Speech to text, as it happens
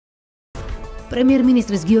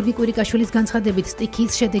პრემიერ-მინისტრის გიორგი კვირიკაშვილის განცხადებით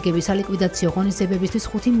სტიქიის შედეგების სალიკვიდაციო ღონისძიებებისთვის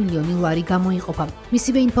 5 მილიონი ლარი გამოიყოფა.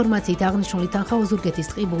 მისივე ინფორმაციით აღნიშნული თანხა ოზურგეთის,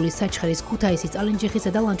 ტყიბულის, საჩხერის, ქუთაისის, წალენჯიხისა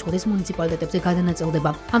და ლანჩხუთის მუნიციპალიტეტებზე გადანაწილდება.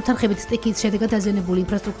 ამ თანხებით სტიქიის შედეგად დაზიანებული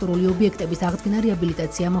ინფრასტრუქტურული ობიექტების აღდგენა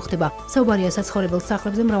რეაბილიტაცია მოხდება. საუბარია საცხოვრებელ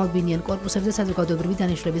სახლებზე, მრავალბინიან კორპუსებზე, საზოგადოებრივი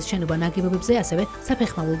დანიშნულების შენობა ნაგებობებზე, ასევე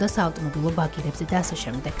საფეხმავლო და საავტომობილო ბაგირებზე და ასე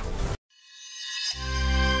შემდეგ.